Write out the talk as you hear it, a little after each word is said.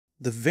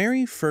The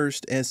very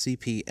first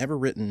SCP ever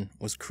written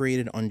was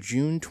created on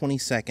June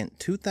 22nd,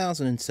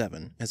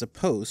 2007 as a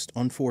post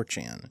on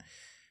 4chan.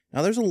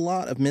 Now there's a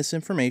lot of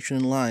misinformation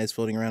and lies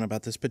floating around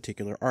about this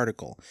particular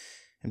article,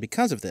 and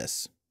because of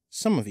this,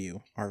 some of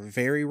you are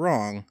very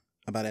wrong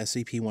about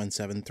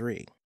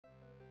SCP-173.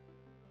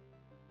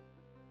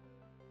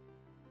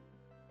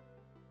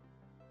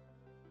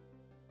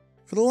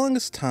 For the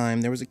longest time,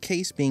 there was a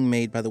case being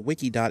made by the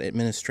Wikidot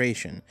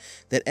administration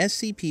that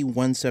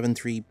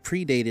SCP-173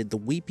 predated the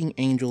Weeping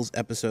Angels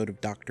episode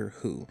of Doctor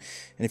Who.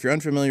 And if you're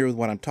unfamiliar with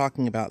what I'm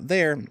talking about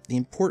there, the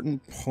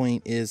important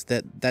point is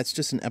that that's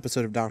just an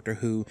episode of Doctor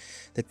Who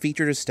that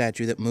featured a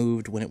statue that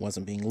moved when it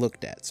wasn't being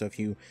looked at. So if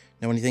you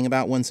know anything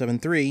about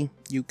 173,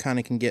 you kind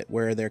of can get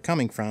where they're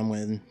coming from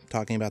when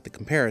talking about the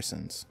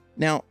comparisons.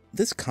 Now,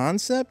 this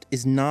concept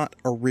is not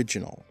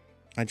original.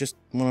 I just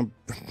want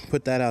to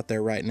put that out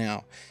there right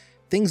now.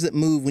 Things that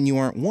move when you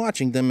aren't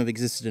watching them have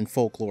existed in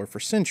folklore for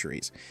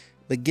centuries,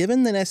 but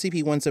given that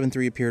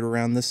SCP-173 appeared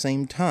around the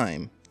same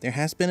time, there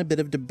has been a bit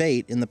of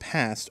debate in the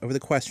past over the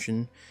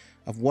question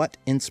of what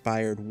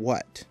inspired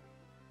what.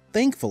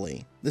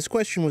 Thankfully, this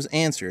question was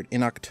answered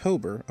in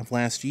October of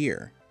last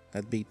year,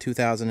 that'd be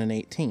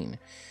 2018.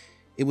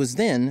 It was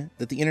then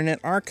that the Internet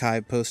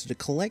Archive posted a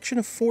collection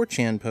of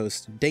 4chan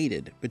posts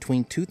dated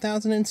between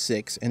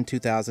 2006 and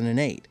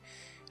 2008.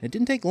 It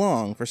didn't take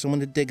long for someone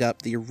to dig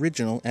up the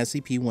original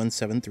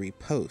SCP-173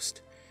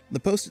 post.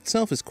 The post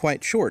itself is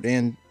quite short,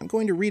 and I'm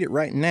going to read it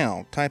right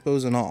now,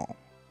 typos and all.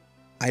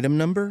 Item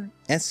number,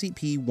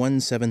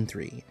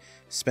 SCP-173,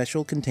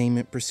 Special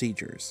Containment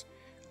Procedures.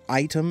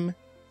 Item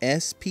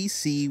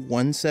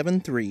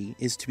SPC-173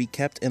 is to be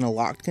kept in a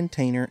locked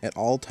container at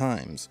all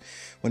times.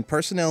 When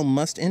personnel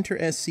must enter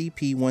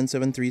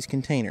SCP-173's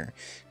container,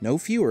 no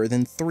fewer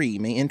than 3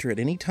 may enter at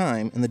any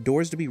time, and the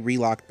doors to be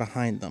relocked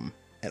behind them.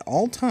 At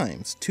all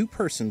times, 2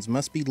 persons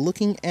must be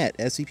looking at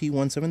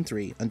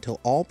SCP-173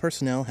 until all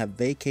personnel have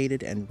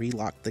vacated and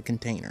relocked the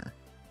container.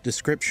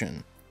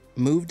 Description: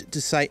 moved to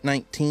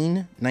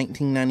Site-19,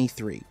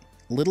 1993.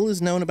 Little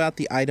is known about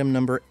the item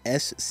number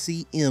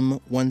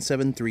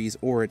SCM-173's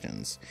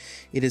origins.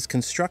 It is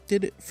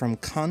constructed from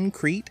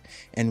concrete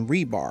and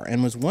rebar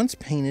and was once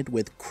painted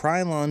with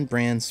Krylon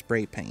brand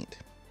spray paint.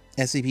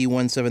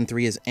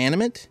 SCP-173 is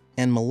animate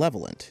and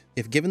malevolent.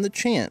 If given the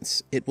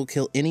chance, it will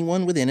kill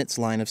anyone within its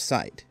line of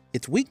sight.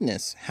 Its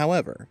weakness,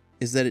 however,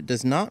 is that it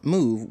does not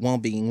move while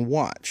being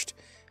watched.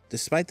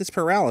 Despite this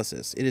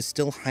paralysis, it is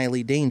still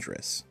highly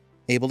dangerous,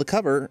 able to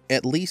cover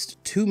at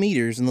least 2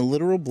 meters in the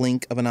literal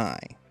blink of an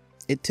eye.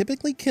 It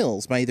typically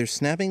kills by either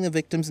snapping the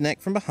victim's neck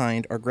from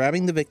behind or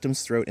grabbing the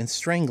victim's throat and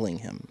strangling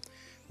him.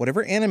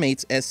 Whatever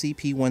animates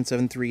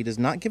SCP-173 does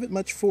not give it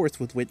much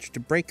force with which to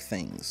break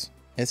things.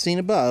 As seen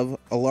above,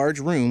 a large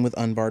room with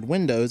unbarred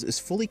windows is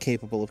fully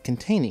capable of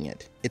containing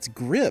it. Its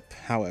grip,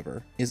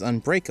 however, is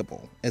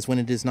unbreakable, as when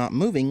it is not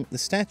moving, the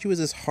statue is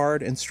as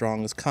hard and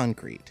strong as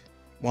concrete.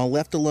 While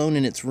left alone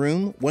in its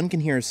room, one can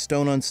hear a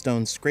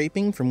stone-on-stone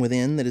scraping from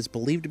within that is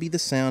believed to be the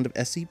sound of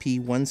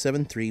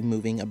SCP-173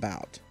 moving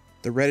about.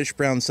 The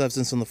reddish-brown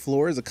substance on the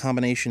floor is a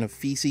combination of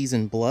feces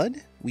and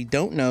blood. We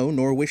don't know,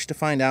 nor wish to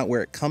find out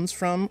where it comes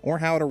from or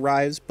how it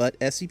arrives, but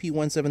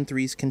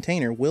SCP-173's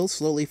container will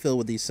slowly fill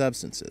with these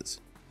substances.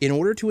 In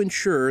order to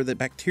ensure that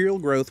bacterial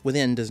growth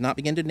within does not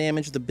begin to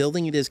damage the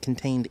building it is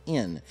contained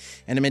in,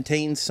 and to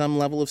maintain some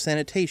level of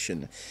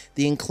sanitation,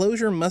 the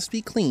enclosure must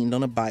be cleaned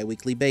on a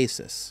bi-weekly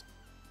basis.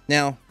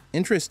 Now,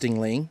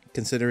 interestingly,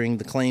 considering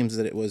the claims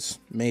that it was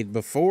made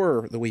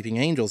before the Weeping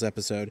Angels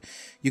episode,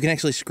 you can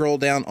actually scroll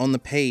down on the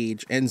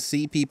page and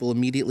see people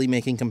immediately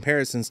making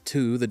comparisons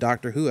to the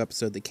Doctor Who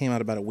episode that came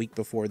out about a week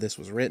before this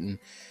was written.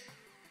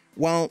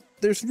 While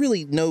there's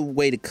really no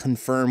way to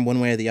confirm one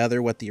way or the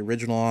other what the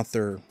original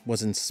author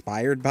was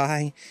inspired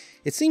by,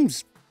 it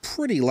seems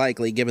pretty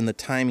likely, given the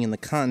timing and the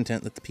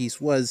content, that the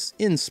piece was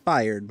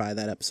inspired by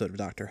that episode of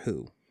Doctor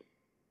Who.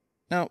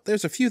 Now,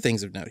 there's a few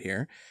things of note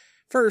here.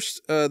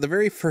 First, the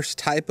very first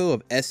typo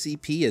of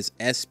SCP as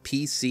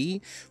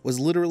SPC was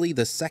literally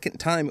the second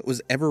time it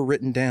was ever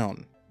written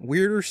down.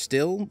 Weirder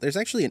still, there's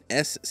actually an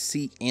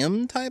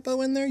SCM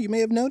typo in there, you may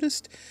have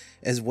noticed,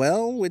 as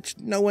well, which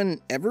no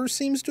one ever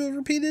seems to have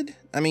repeated.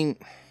 I mean,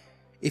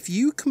 if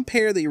you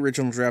compare the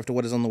original draft to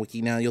what is on the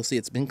wiki now, you'll see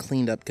it's been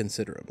cleaned up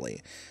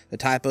considerably. The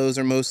typos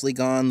are mostly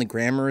gone, the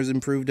grammar has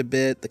improved a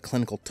bit, the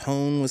clinical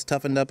tone was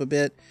toughened up a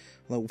bit.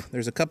 Well,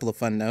 there's a couple of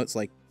fun notes,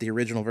 like the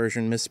original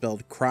version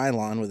misspelled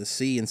Krylon with a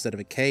C instead of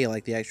a K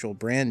like the actual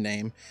brand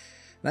name.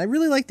 And I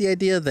really like the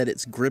idea that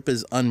its grip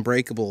is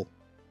unbreakable,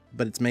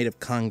 but it's made of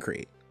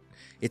concrete.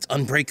 It's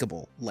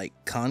unbreakable, like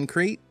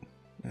concrete?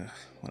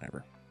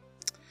 Whatever.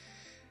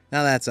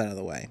 Now that's out of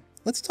the way.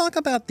 Let's talk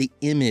about the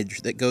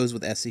image that goes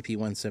with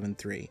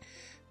SCP-173.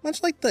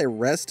 Much like the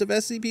rest of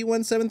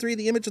SCP-173,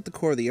 the image at the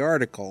core of the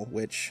article,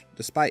 which,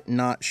 despite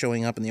not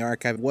showing up in the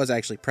archive, was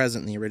actually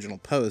present in the original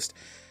post,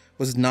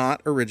 was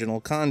not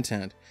original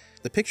content.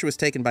 The picture was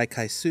taken by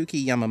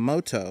Kaisuke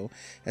Yamamoto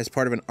as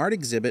part of an art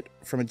exhibit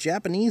from a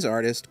Japanese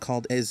artist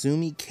called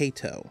Izumi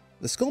Kato.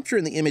 The sculpture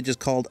in the image is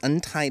called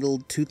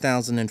Untitled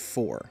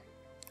 2004.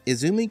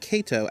 Izumi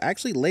Kato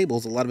actually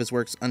labels a lot of his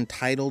works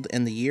Untitled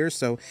and the year,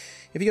 so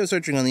if you go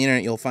searching on the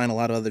internet, you'll find a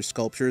lot of other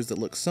sculptures that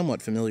look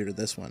somewhat familiar to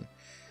this one.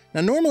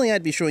 Now, normally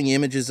I'd be showing you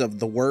images of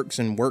the works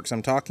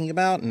I'm talking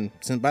about, and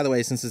by the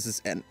way, since this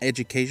is an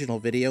educational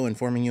video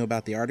informing you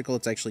about the article,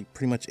 it's actually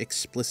pretty much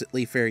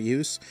explicitly fair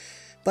use,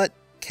 but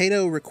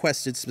Kato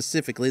requested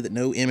specifically that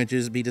no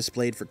images be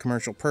displayed for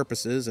commercial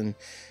purposes, and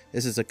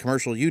this is a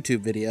commercial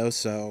YouTube video,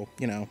 so,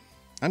 you know,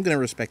 I'm going to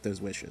respect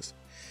those wishes.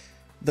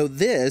 Though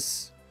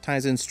this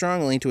ties in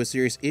strongly to a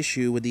serious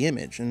issue with the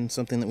image, and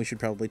something that we should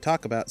probably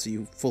talk about so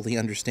you fully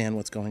understand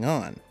what's going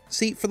on.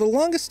 See, for the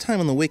longest time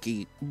on the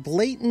wiki,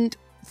 blatant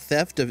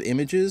theft of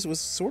images was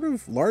sort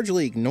of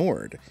largely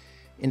ignored.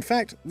 In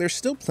fact, there's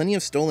still plenty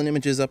of stolen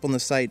images up on the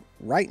site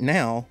right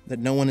now that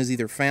no one has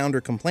either found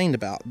or complained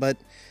about, but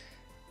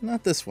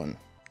not this one.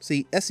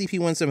 See,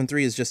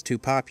 SCP-173 is just too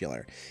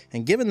popular,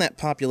 and given that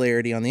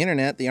popularity on the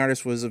internet, the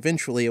artist was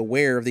eventually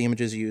aware of the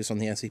images used on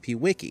the SCP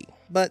Wiki.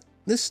 But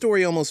this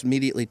story almost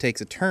immediately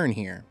takes a turn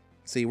here.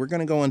 See, we're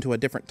going to go on to a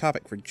different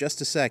topic for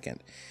just a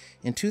second.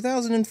 In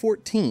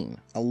 2014,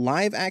 a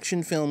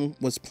live-action film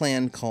was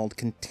planned called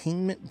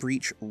Containment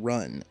Breach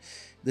Run.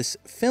 This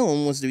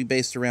film was to be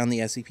based around the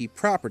SCP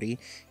property,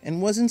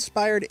 and was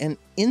inspired and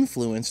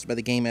influenced by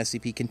the game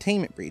SCP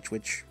Containment Breach,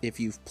 which, if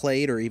you've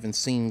played or even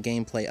seen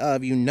gameplay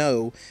of, you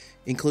know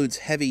includes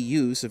heavy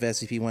use of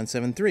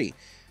SCP-173,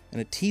 and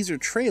a teaser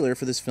trailer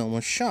for this film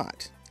was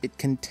shot. It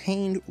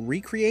contained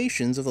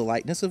recreations of the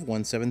likeness of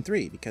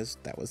 173, because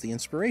that was the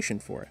inspiration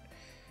for it.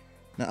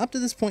 Now, up to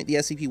this point, the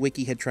SCP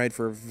Wiki had tried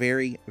for a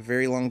very,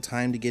 very long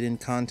time to get in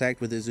contact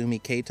with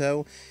Izumi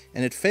Kato,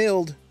 and it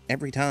failed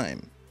every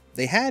time.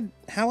 They had,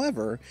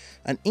 however,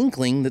 an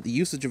inkling that the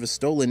usage of a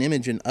stolen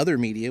image in other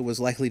media was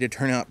likely to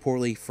turn out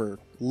poorly for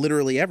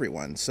literally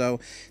everyone, so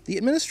the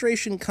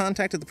administration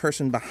contacted the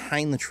person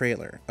behind the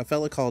trailer, a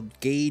fellow called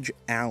Gage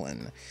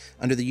Allen,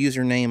 under the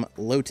username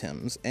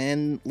Lotems,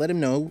 and let him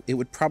know it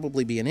would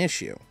probably be an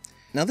issue.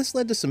 Now, this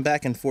led to some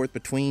back and forth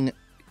between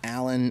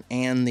Allen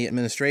and the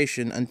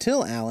administration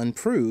until Allen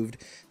proved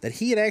that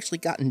he had actually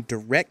gotten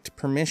direct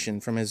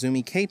permission from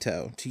Izumi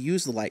Kato to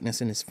use the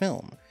likeness in his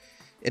film.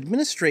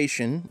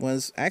 Administration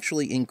was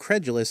actually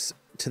incredulous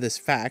to this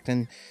fact,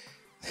 and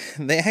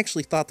they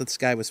actually thought that this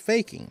guy was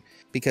faking.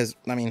 Because,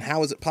 I mean,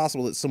 how is it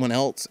possible that someone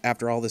else,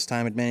 after all this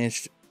time, had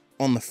managed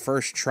on the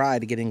first try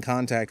to get in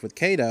contact with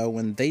Kato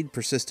when they'd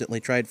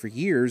persistently tried for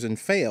years and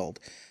failed?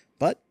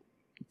 But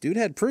dude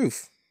had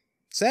proof.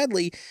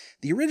 Sadly,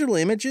 the original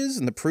images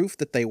and the proof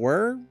that they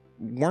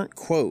weren't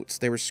quotes,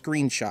 they were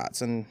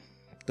screenshots, and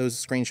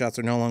those screenshots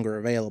are no longer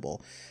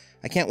available.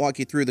 I can't walk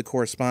you through the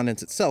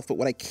correspondence itself, but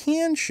what I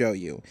can show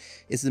you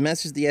is the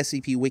message the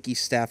SCP Wiki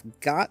staff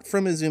got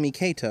from Izumi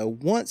Kato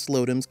once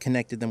Lotems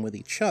connected them with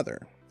each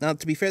other. Now,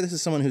 to be fair, this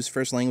is someone whose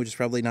first language is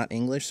probably not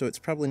English, so it's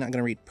probably not going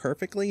to read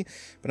perfectly,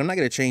 but I'm not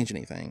going to change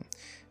anything.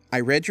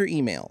 I read your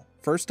email.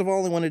 First of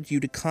all, I wanted you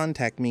to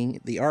contact me,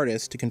 the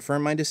artist, to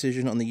confirm my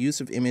decision on the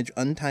use of image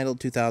Untitled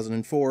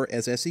 2004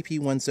 as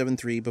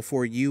SCP-173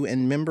 before you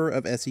and member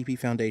of SCP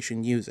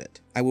Foundation use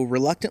it. I will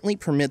reluctantly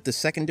permit the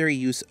secondary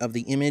use of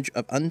the image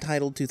of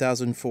Untitled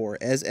 2004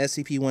 as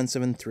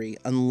SCP-173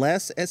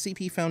 unless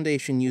SCP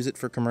Foundation use it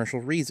for commercial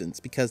reasons,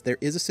 because there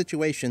is a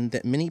situation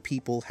that many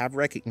people have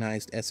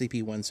recognized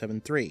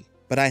SCP-173.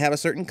 But I have a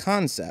certain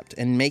concept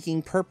and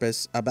making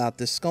purpose about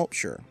this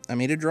sculpture. I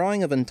made a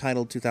drawing of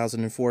Untitled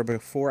 2004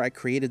 before I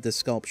created this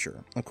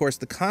sculpture. Of course,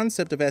 the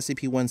concept of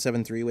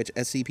SCP-173, which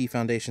SCP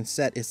Foundation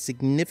set, is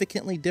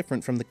significantly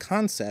different from the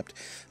concept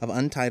of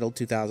Untitled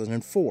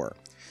 2004.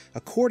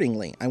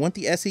 Accordingly, I want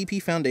the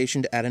SCP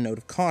Foundation to add a note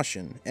of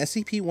caution.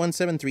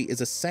 SCP-173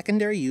 is a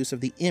secondary use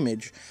of the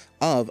image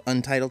of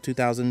Untitled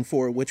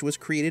 2004, which was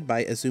created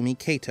by Izumi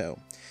Kato.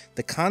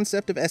 The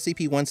concept of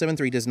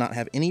SCP-173 does not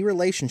have any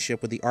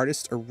relationship with the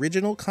artist's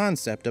original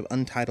concept of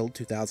Untitled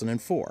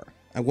 2004.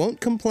 I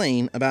won't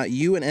complain about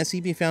you and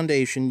SCP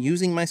Foundation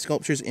using my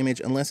sculpture's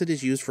image unless it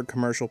is used for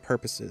commercial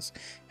purposes.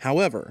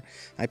 However,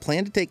 I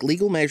plan to take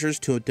legal measures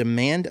to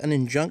demand an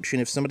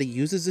injunction if somebody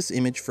uses this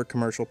image for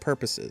commercial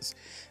purposes.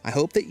 I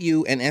hope that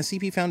you and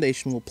SCP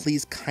Foundation will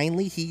please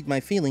kindly heed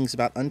my feelings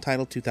about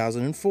Untitled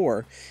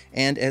 2004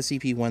 and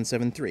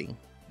SCP-173.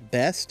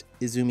 Best,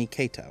 Izumi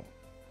Kato.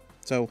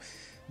 So,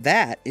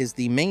 that is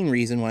the main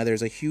reason why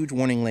there's a huge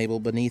warning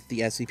label beneath the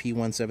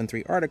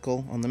SCP-173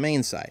 article on the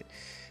main site.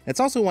 It's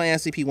also why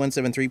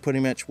SCP-173 pretty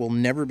much will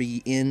never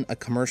be in a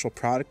commercial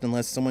product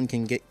unless someone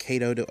can get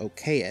Kato to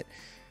okay it.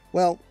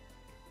 Well,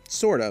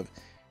 sort of.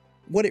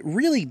 What it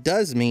really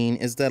does mean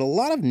is that a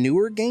lot of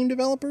newer game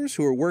developers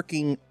who are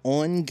working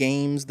on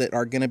games that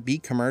are going to be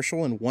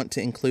commercial and want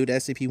to include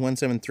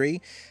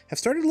SCP-173 have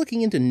started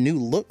looking into new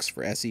looks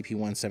for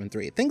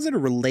SCP-173, things that are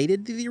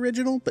related to the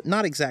original but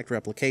not exact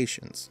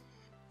replications.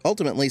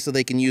 Ultimately, so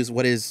they can use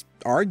what is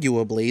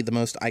arguably the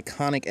most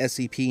iconic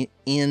SCP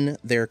in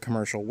their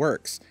commercial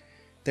works.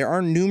 There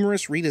are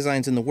numerous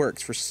redesigns in the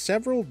works for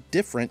several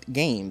different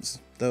games,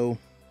 though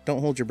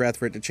don't hold your breath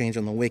for it to change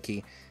on the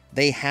wiki.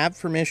 They have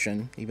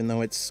permission, even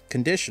though it's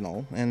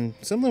conditional, and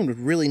someone would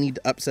really need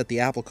to upset the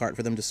apple cart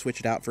for them to switch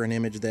it out for an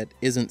image that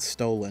isn't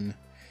stolen.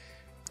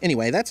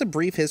 Anyway, that's a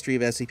brief history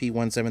of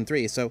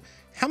SCP-173, so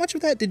how much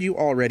of that did you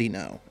already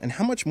know, and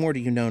how much more do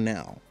you know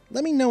now?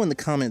 Let me know in the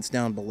comments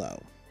down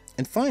below.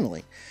 And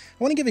finally,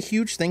 I want to give a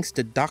huge thanks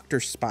to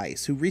Dr.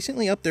 Spice, who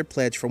recently upped their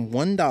pledge from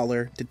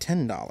 $1 to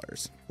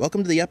 $10.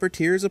 Welcome to the upper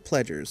tiers of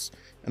pledgers,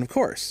 and of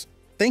course,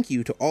 thank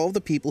you to all of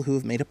the people who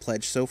have made a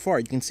pledge so far.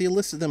 You can see a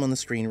list of them on the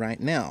screen right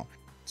now.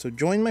 So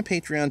join my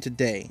Patreon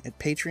today at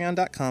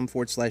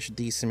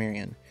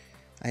patreon.com/TheCimmerian.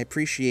 I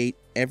appreciate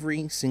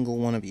every single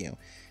one of you,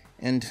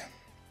 and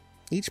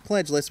each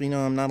pledge lets me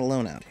know I'm not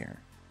alone out here.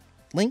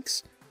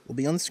 Links will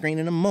be on the screen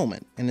in a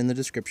moment and in the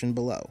description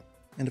below.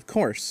 And of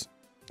course,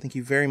 thank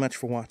you very much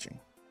for watching.